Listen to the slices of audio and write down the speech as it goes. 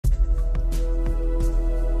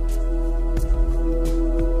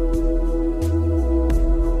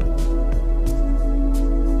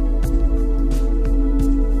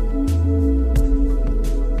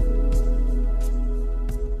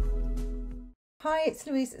Hi, it's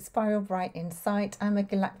Louise at Spiral Bright Insight. I'm a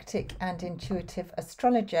galactic and intuitive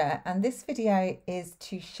astrologer, and this video is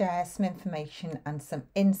to share some information and some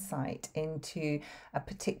insight into a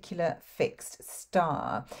particular fixed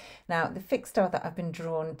star. Now, the fixed star that I've been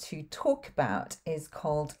drawn to talk about is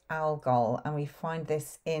called ALGOL, and we find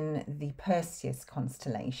this in the Perseus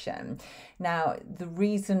constellation. Now, the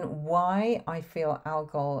reason why I feel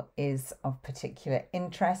ALGOL is of particular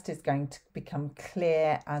interest is going to become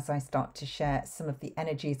clear as I start to share some of the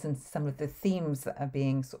energies and some of the themes that are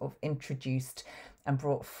being sort of introduced and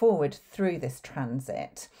brought forward through this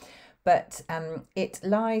transit. But it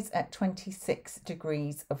lies at 26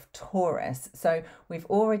 degrees of Taurus. So we've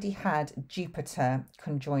already had Jupiter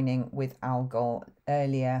conjoining with ALGOL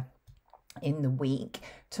earlier in the week.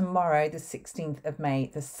 Tomorrow, the 16th of May,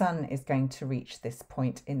 the Sun is going to reach this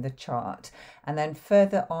point in the chart. And then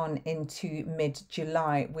further on into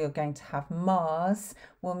mid-July, we're going to have Mars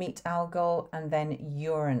will meet ALGOL and then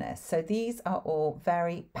Uranus. So these are all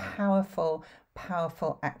very powerful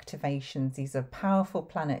activations. These are powerful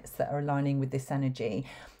planets that are aligning with this energy.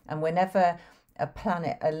 And whenever a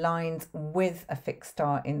planet aligns with a fixed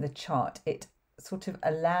star in the chart, it sort of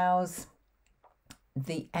allows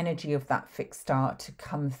the energy of that fixed star to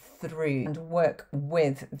come through and work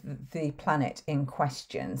with the planet in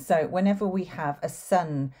question. So whenever we have a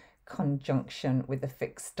Sun conjunction with a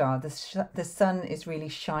fixed star, the Sun is really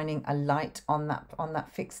shining a light on that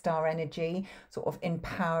fixed star energy, sort of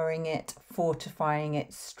empowering it, fortifying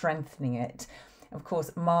it, strengthening it. Of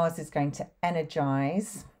course, Mars is going to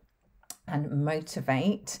energize and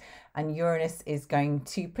motivate, and Uranus is going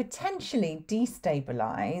to potentially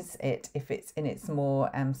destabilize it if it's in its more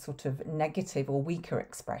sort of negative or weaker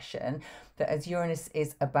expression. That as Uranus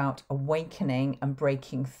is about awakening and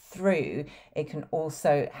breaking through, it can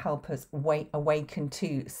also help us awaken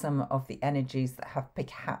to some of the energies that have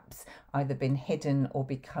perhaps either been hidden or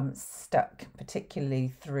become stuck, particularly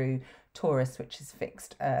through Taurus, which is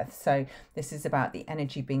fixed earth. So this is about the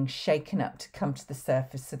energy being shaken up to come to the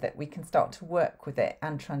surface so that we can start to work with it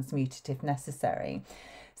and transmute it if necessary.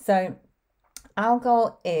 So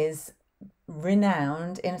ALGOL is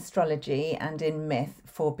renowned in astrology and in myth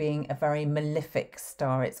for being a very malefic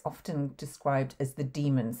star. It's often described as the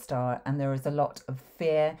demon star, and there is a lot of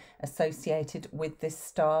fear associated with this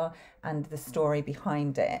star and the story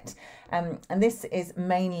behind it. And this is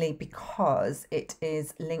mainly because it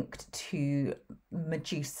is linked to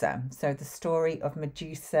Medusa. So the story of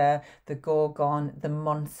Medusa, the Gorgon, the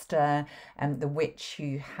monster, and the witch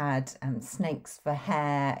who had snakes for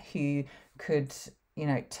hair, who could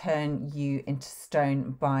turn you into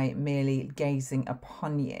stone by merely gazing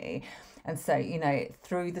upon you. And so,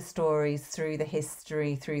 through the stories, through the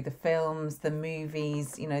history, through the films, the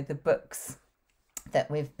movies, the books that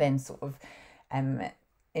we've been sort of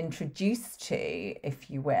introduced to, if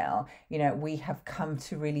you will, we have come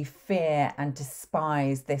to really fear and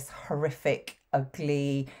despise this horrific,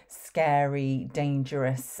 ugly, scary,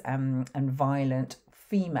 dangerous, and violent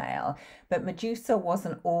female. But Medusa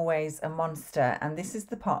wasn't always a monster, and this is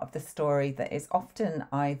the part of the story that is often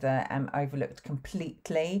either overlooked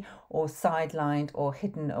completely or sidelined or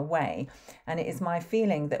hidden away. And it is my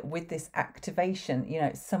feeling that with this activation,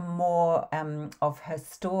 some more of her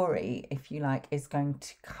story, if you like, is going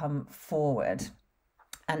to come forward.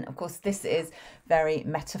 And of course, this is very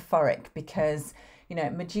metaphoric because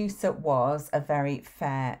Medusa was a very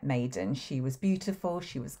fair maiden. She was beautiful,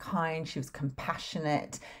 she was kind, she was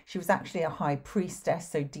compassionate. She was actually a high priestess,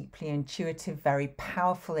 so deeply intuitive, very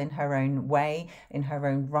powerful in her own way, in her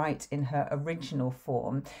own right, in her original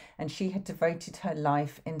form. And she had devoted her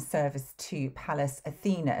life in service to Pallas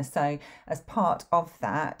Athena. So as part of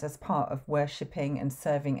that, as part of worshipping and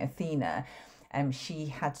serving Athena, she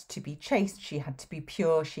had to be chaste, she had to be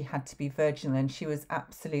pure, she had to be virginal, and she was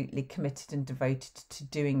absolutely committed and devoted to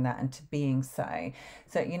doing that and to being so.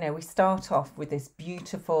 So, we start off with this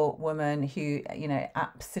beautiful woman who,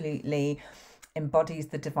 absolutely embodies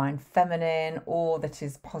the divine feminine, all that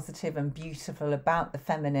is positive and beautiful about the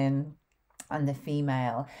feminine and the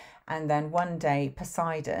female. And then one day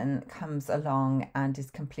Poseidon comes along and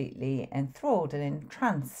is completely enthralled and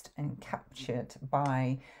entranced and captured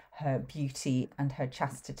by her beauty and her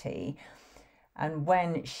chastity. And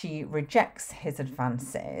when she rejects his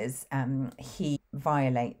advances, he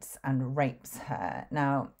violates and rapes her.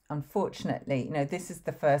 Now, unfortunately, this is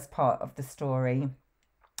the first part of the story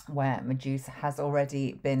where Medusa has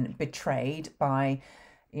already been betrayed by,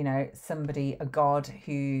 somebody, a god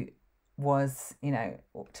who was,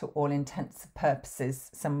 to all intents and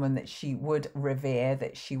purposes, someone that she would revere,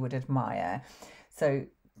 that she would admire. So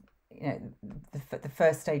the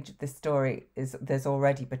first stage of this story is there's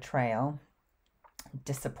already betrayal.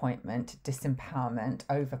 disappointment, disempowerment,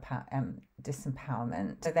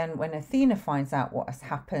 disempowerment. So then when Athena finds out what has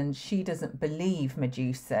happened, she doesn't believe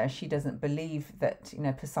Medusa. She doesn't believe that,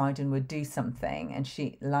 Poseidon would do something. And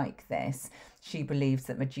she, like this, she believes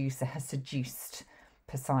that Medusa has seduced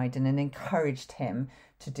Poseidon and encouraged him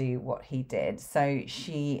to do what he did. So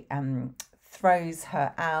she throws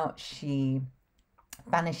her out, she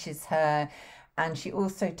banishes her, and she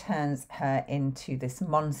also turns her into this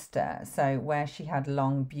monster. So where she had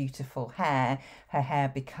long, beautiful hair, her hair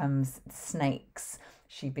becomes snakes.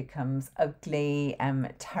 She becomes ugly,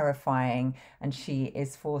 terrifying, and she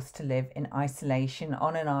is forced to live in isolation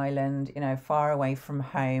on an island, far away from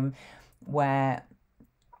home, where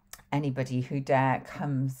anybody who dare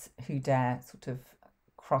sort of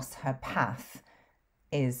cross her path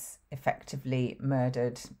is effectively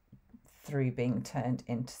murdered through being turned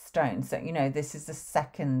into stone. So, this is the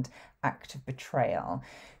second act of betrayal.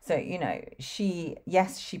 So,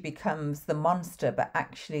 she becomes the monster, but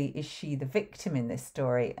actually, is she the victim in this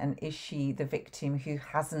story? And is she the victim who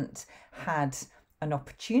hasn't had an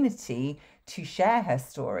opportunity to share her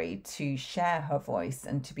story, to share her voice,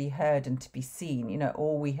 and to be heard and to be seen?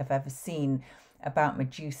 All we have ever seen about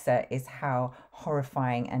Medusa is how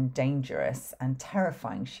horrifying and dangerous and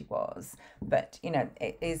terrifying she was. But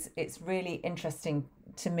it's really interesting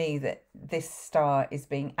to me that this star is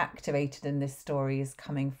being activated and this story is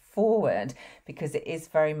coming forward, because it is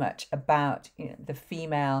very much about the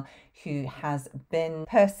female who has been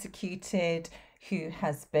persecuted, who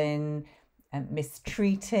has been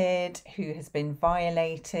mistreated, who has been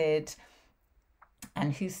violated,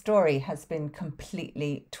 and whose story has been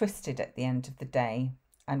completely twisted at the end of the day.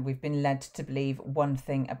 And we've been led to believe one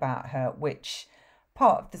thing about her, which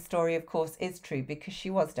part of the story, of course, is true, because she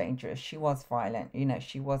was dangerous, she was violent,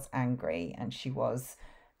 she was angry, and she was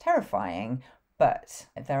terrifying. But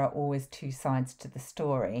there are always two sides to the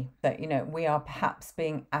story. That, we are perhaps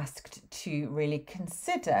being asked to really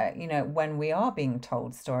consider, when we are being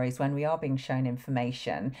told stories, when we are being shown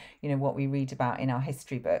information, what we read about in our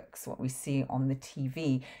history books, what we see on the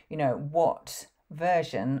TV, what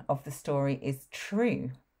version of the story is true,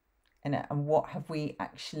 and what have we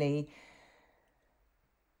actually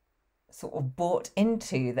sort of bought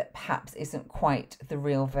into that perhaps isn't quite the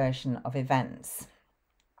real version of events.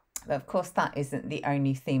 But of course, that isn't the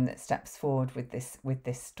only theme that steps forward with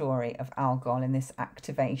this story of Algol and this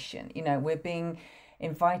activation. We're being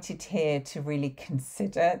invited here to really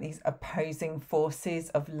consider these opposing forces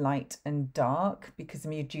of light and dark, because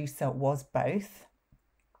Medusa was both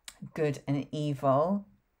good and evil,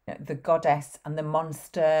 the goddess and the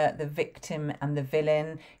monster, the victim and the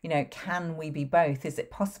villain. Can we be both? Is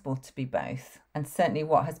it possible to be both? And certainly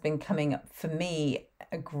what has been coming up for me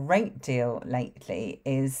a great deal lately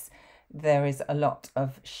is there is a lot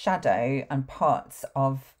of shadow and parts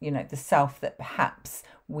of, the self that perhaps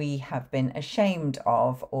we have been ashamed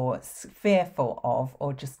of or fearful of,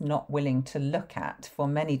 or just not willing to look at for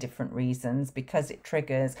many different reasons, because it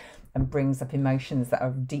triggers and brings up emotions that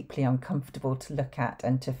are deeply uncomfortable to look at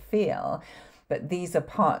and to feel. But these are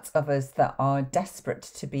parts of us that are desperate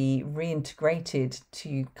to be reintegrated,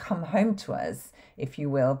 to come home to us, if you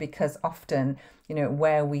will, because often,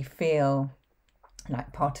 where we feel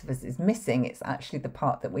like part of us is missing, it's actually the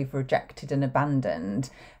part that we've rejected and abandoned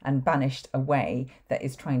and banished away that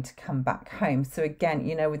is trying to come back home. So again,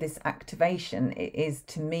 with this activation, it is,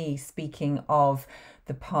 to me, speaking of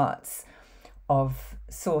the parts of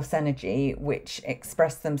source energy which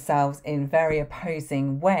express themselves in very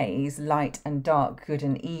opposing ways, light and dark, good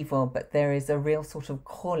and evil. But there is a real sort of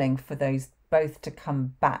calling for those both to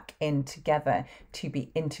come back in together, to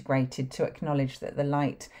be integrated, to acknowledge that the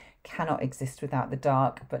light cannot exist without the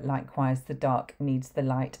dark, but likewise the dark needs the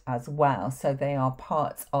light as well. So they are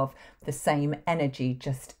parts of the same energy,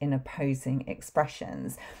 just in opposing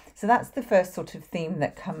expressions. So that's the first sort of theme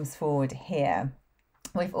that comes forward here.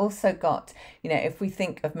 We've also got, if we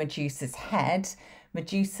think of Medusa's head,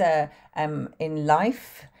 Medusa in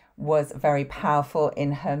life was very powerful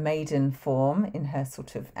in her maiden form, in her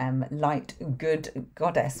sort of light, good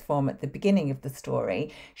goddess form at the beginning of the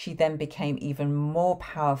story. She then became even more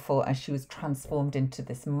powerful as she was transformed into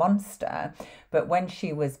this monster. But when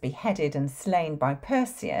she was beheaded and slain by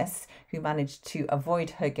Perseus, who managed to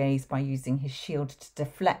avoid her gaze by using his shield to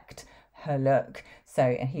deflect her look,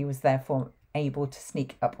 so he was therefore able to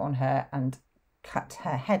sneak up on her and cut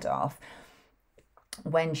her head off.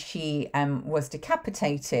 When she was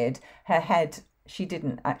decapitated, her head, she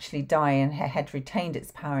didn't actually die and her head retained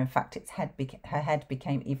its power. In fact, her head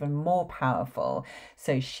became even more powerful.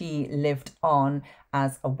 So she lived on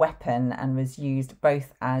as a weapon and was used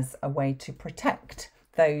both as a way to protect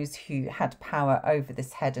those who had power over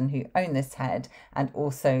this head and who own this head, and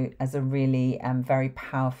also as a really very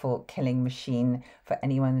powerful killing machine for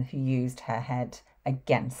anyone who used her head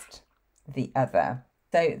against the other.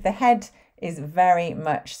 So the head is very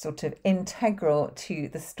much sort of integral to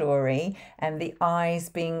the story, and the eyes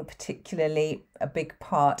being particularly a big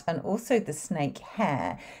part, and also the snake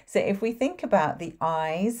hair. So if we think about the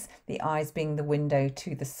eyes being the window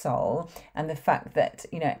to the soul, and the fact that,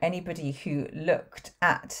 you know, anybody who looked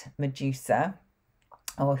at Medusa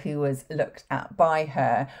or who was looked at by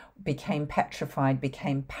her became petrified,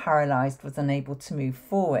 became paralyzed, was unable to move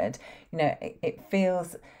forward. You know, it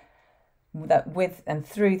feels that with and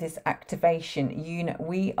through this activation,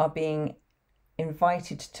 we are being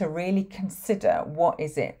invited to really consider what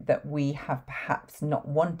is it that we have perhaps not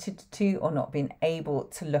wanted to, or not been able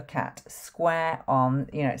to look at square on,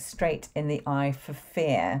 you know, straight in the eye, for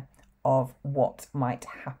fear of what might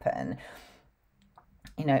happen.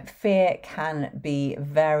 You know, fear can be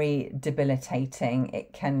very debilitating.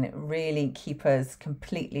 It can really keep us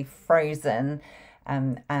completely frozen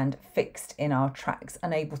and fixed in our tracks,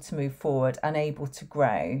 unable to move forward, unable to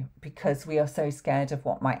grow, because we are so scared of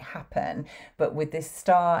what might happen. But with this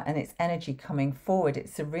star and its energy coming forward,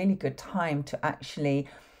 it's a really good time to actually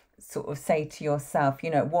sort of say to yourself,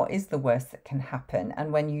 you know, what is the worst that can happen?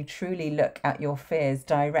 And when you truly look at your fears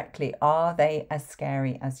directly, are they as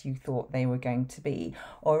scary as you thought they were going to be?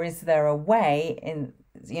 Or is there a way, in,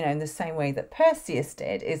 you know, in the same way that Perseus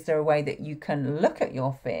did, is there a way that you can look at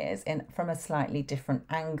your fears from a slightly different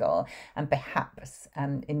angle, and perhaps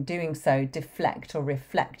in doing so deflect or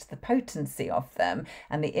reflect the potency of them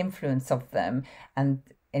and the influence of them, and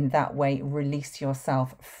in that way release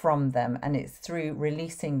yourself from them? And it's through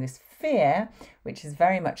releasing this fear, which is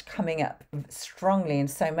very much coming up strongly in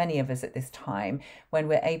so many of us at this time, when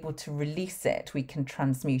we're able to release it, we can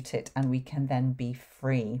transmute it, and we can then be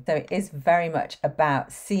free. So it is very much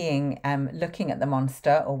about seeing, looking at the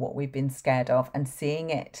monster or what we've been scared of, and seeing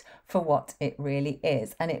it for what it really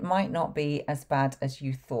is. And it might not be as bad as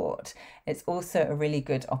you thought. It's also a really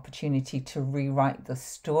good opportunity to rewrite the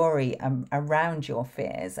story around your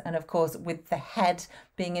fears. And of course, with the head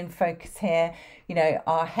being in focus here, you know,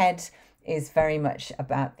 our head is very much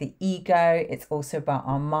about the ego. It's also about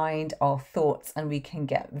our mind, our thoughts, and we can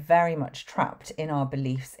get very much trapped in our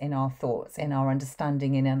beliefs, in our thoughts, in our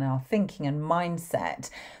understanding, and in our thinking and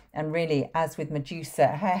mindset. And really, as with Medusa,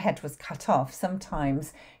 her head was cut off.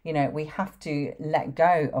 Sometimes, you know, we have to let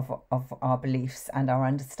go of our beliefs and our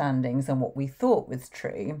understandings and what we thought was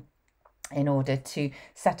true, in order to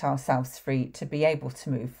set ourselves free to be able to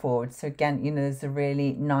move forward. So again, you know, there's a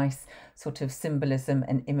really nice sort of symbolism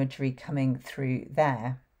and imagery coming through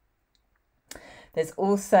there. There's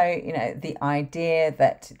also, you know, the idea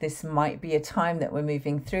that this might be a time that we're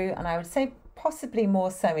moving through, and I would say possibly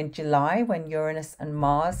more so in July, when Uranus and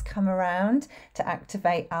Mars come around to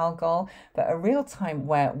activate ALGOL, but a real time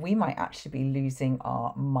where we might actually be losing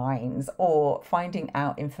our minds, or finding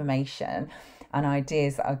out information and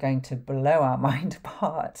ideas that are going to blow our mind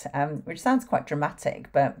apart, which sounds quite dramatic,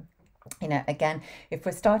 but you know, again, if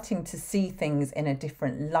we're starting to see things in a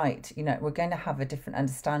different light, you know, we're going to have a different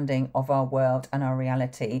understanding of our world and our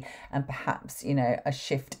reality, and perhaps, you know, a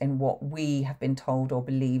shift in what we have been told or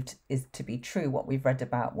believed is to be true, what we've read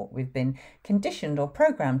about, what we've been conditioned or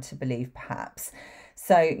programmed to believe, perhaps.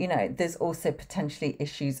 So, you know, there's also potentially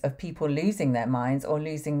issues of people losing their minds or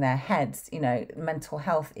losing their heads. You know, mental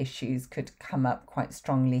health issues could come up quite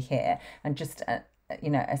strongly here, and just you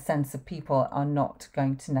know, a sense of people are not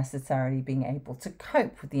going to necessarily being able to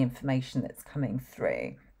cope with the information that's coming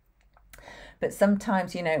through. But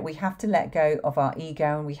sometimes, you know, we have to let go of our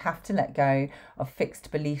ego, and we have to let go of fixed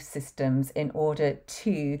belief systems in order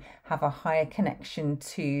to have a higher connection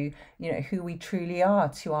to, you know, who we truly are,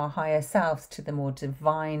 to our higher selves, to the more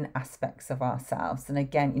divine aspects of ourselves. And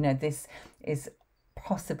again, you know, this is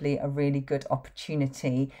possibly a really good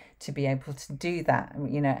opportunity to be able to do that,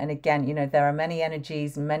 you know. And again, you know, there are many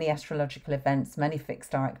energies, many astrological events, many fixed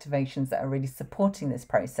star activations that are really supporting this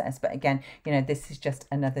process. But again, you know, this is just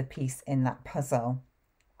another piece in that puzzle.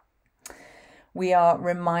 We are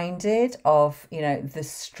reminded of, you know, the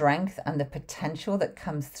strength and the potential that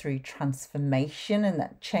comes through transformation, and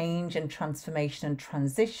that change and transformation and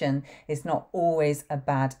transition is not always a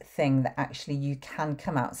bad thing, that actually you can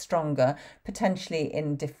come out stronger, potentially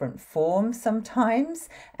in different forms sometimes.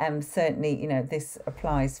 Certainly, you know, this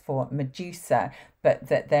applies for Medusa, but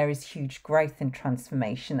that there is huge growth and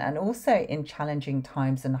transformation, and also in challenging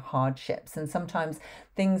times and hardships, and sometimes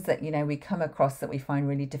things that, you know, we come across that we find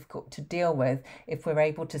really difficult to deal with. If we're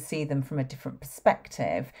able to see them from a different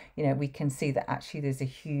perspective, you know, we can see that actually there's a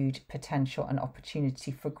huge potential and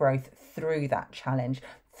opportunity for growth through that challenge,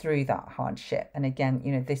 through that hardship. And again,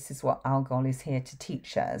 you know, this is what ALGOL is here to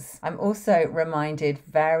teach us. I'm also reminded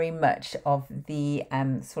very much of the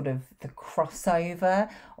sort of the crossover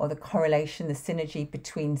or the correlation, the synergy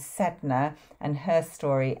between Sedna and her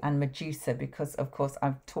story and Medusa, because of course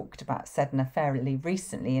I've talked about Sedna fairly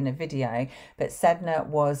recently in a video, but Sedna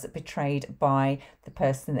was betrayed by the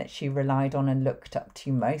person that she relied on and looked up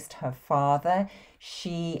to most, her father.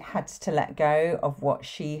 She had to let go of what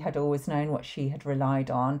she had always known, what she had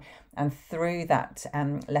relied on. And through that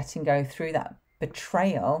letting go, through that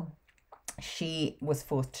betrayal, she was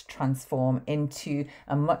forced to transform into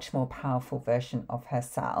a much more powerful version of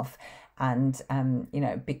herself and, you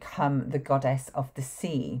know, become the goddess of the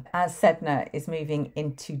sea. As Sedna is moving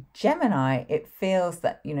into Gemini, it feels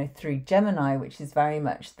that, you know, through Gemini, which is very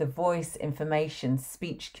much the voice, information,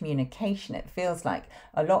 speech, communication, it feels like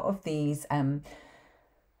a lot of these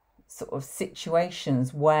sort of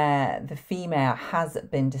situations where the female has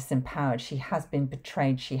been disempowered, she has been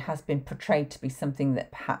betrayed, she has been portrayed to be something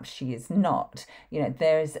that perhaps she is not. You know,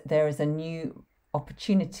 there is a new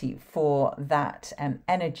opportunity for that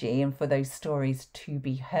energy and for those stories to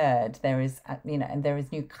be heard. There is, you know, and there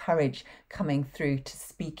is new courage coming through to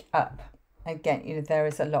speak up. Again, you know, there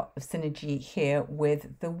is a lot of synergy here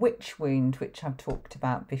with the witch wound, which I've talked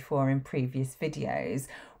about before in previous videos,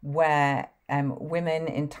 where women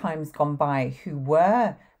in times gone by who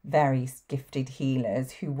were very gifted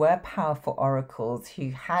healers, who were powerful oracles, who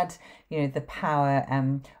had, you know, the power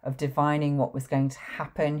of divining what was going to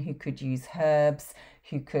happen, who could use herbs,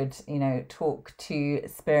 who could, you know, talk to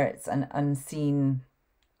spirits and unseen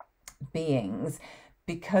beings.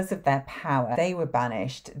 Because of their power, they were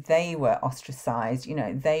banished, they were ostracized, you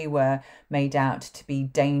know, they were made out to be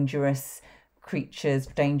dangerous creatures,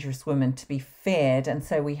 dangerous women to be feared. And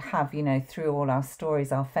so we have, you know, through all our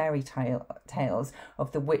stories, our fairy tales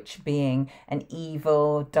of the witch being an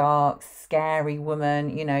evil, dark, scary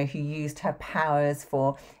woman, you know, who used her powers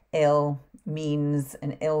for ill means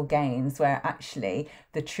and ill gains, where actually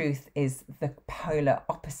the truth is the polar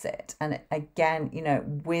opposite. And again, you know,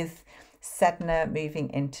 with Sedna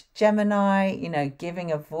moving into Gemini, you know,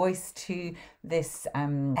 giving a voice to this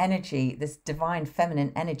energy, this divine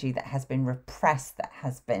feminine energy that has been repressed, that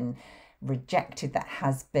has been rejected, that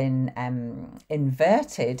has been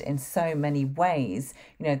inverted in so many ways.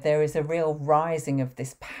 You know, there is a real rising of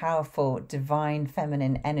this powerful divine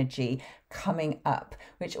feminine energy coming up,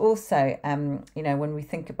 which also, you know, when we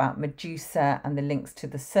think about Medusa and the links to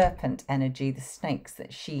the serpent energy, the snakes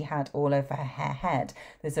that she had all over her head,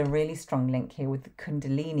 there's a really strong link here with the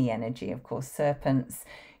Kundalini energy. Of course, serpents,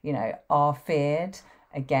 you know, are feared.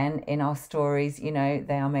 Again, in our stories, you know,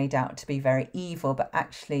 they are made out to be very evil, but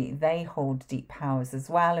actually they hold deep powers as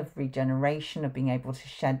well of regeneration, of being able to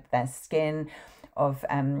shed their skin, of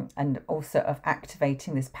and also of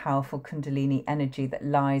activating this powerful Kundalini energy that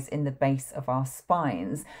lies in the base of our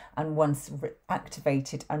spines. And once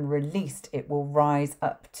activated and released, it will rise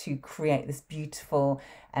up to create this beautiful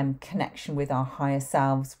connection with our higher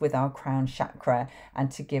selves, with our crown chakra,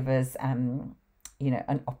 and to give us you know,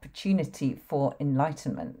 an opportunity for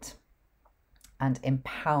enlightenment and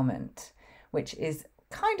empowerment, which is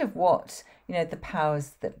kind of what, you know, the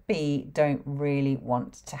powers that be don't really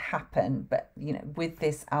want to happen. But, you know, with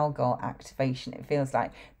this ALGOL activation, it feels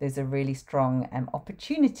like there's a really strong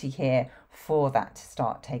opportunity here for that to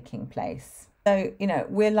start taking place. So, you know,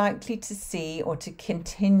 we're likely to see, or to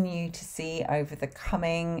continue to see over the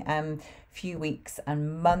coming few weeks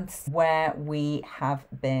and months, where we have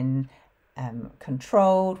been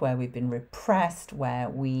controlled, where we've been repressed, where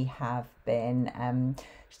we have been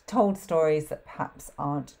told stories that perhaps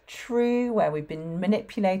aren't true, where we've been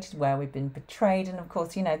manipulated, where we've been betrayed. And of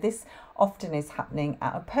course, you know, this often is happening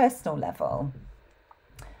at a personal level.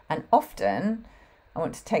 And often I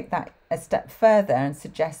want to take that a step further and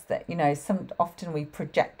suggest that, you know, often we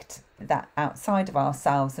project that outside of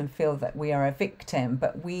ourselves and feel that we are a victim,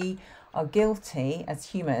 but we are guilty as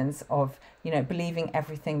humans of, you know, believing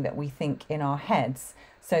everything that we think in our heads.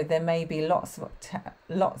 So there may be lots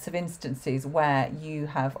of instances where you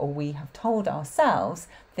have, or we have, told ourselves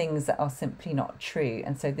things that are simply not true.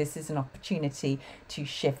 And so this is an opportunity to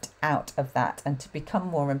shift out of that and to become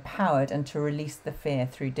more empowered and to release the fear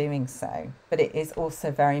through doing so. But it is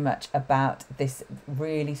also very much about this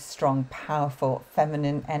really strong, powerful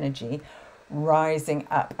feminine energy rising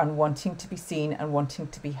up and wanting to be seen and wanting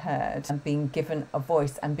to be heard and being given a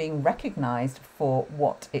voice and being recognized for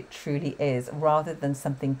what it truly is, rather than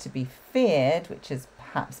something to be feared, which has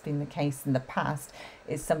perhaps been the case in the past,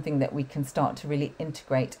 is something that we can start to really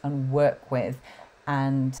integrate and work with,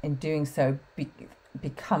 and in doing so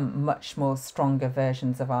become much more stronger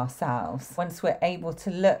versions of ourselves. Once we're able to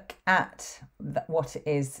look at what it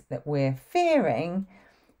is that we're fearing,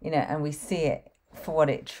 and we see it for what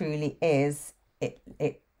it truly is,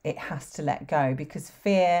 it has to let go, because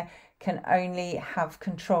fear can only have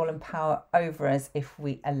control and power over us if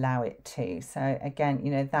we allow it to. So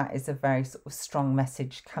again, that is a very sort of strong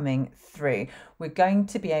message coming through. We're going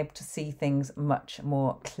to be able to see things much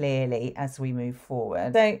more clearly as we move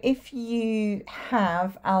forward. So if you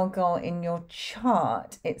have ALGOL in your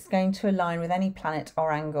chart, it's going to align with any planet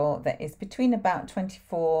or angle that is between about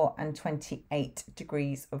 24 and 28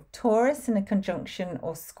 degrees of Taurus in a conjunction,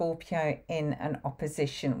 or Scorpio in an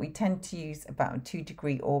opposition. We tend to use about a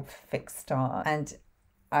 2-degree orb fixed star. And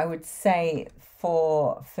I would say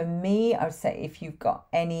for me, I would say if you've got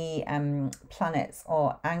any planets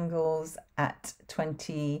or angles at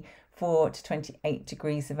 24 to 28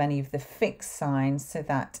 degrees of any of the fixed signs, so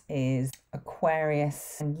that is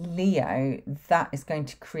Aquarius and Leo, that is going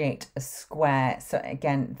to create a square. So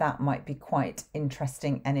again, that might be quite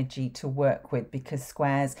interesting energy to work with, because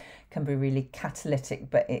squares can be really catalytic,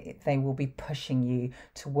 but they will be pushing you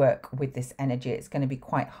to work with this energy. It's going to be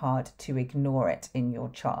quite hard to ignore it in your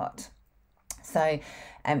chart. So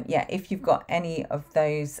yeah, if you've got any of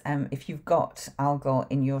those, if you've got ALGOL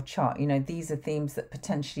in your chart, these are themes that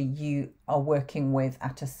potentially you are working with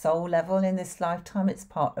at a soul level in this lifetime. It's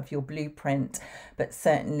part of your blueprint, but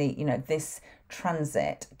certainly, this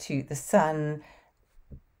transit to the sun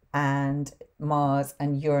and Mars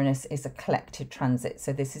and Uranus is a collective transit.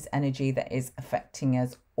 So this is energy that is affecting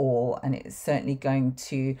us all, and it's certainly going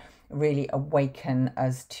to really awaken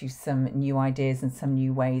us to some new ideas and some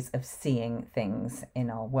new ways of seeing things in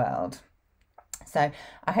our world. So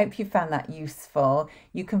I hope you found that useful.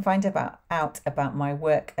 You can find out about my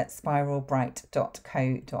work at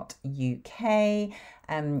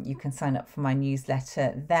spiralbright.co.uk. You can sign up for my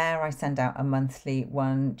newsletter there. I send out a monthly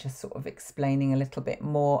one, just sort of explaining a little bit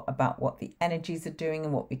more about what the energies are doing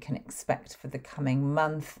and what we can expect for the coming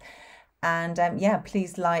month. And yeah,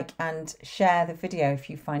 please like and share the video if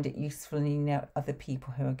you find it useful and you know other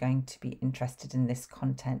people who are going to be interested in this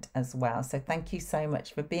content as well. So thank you so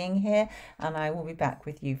much for being here, and I will be back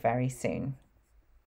with you very soon.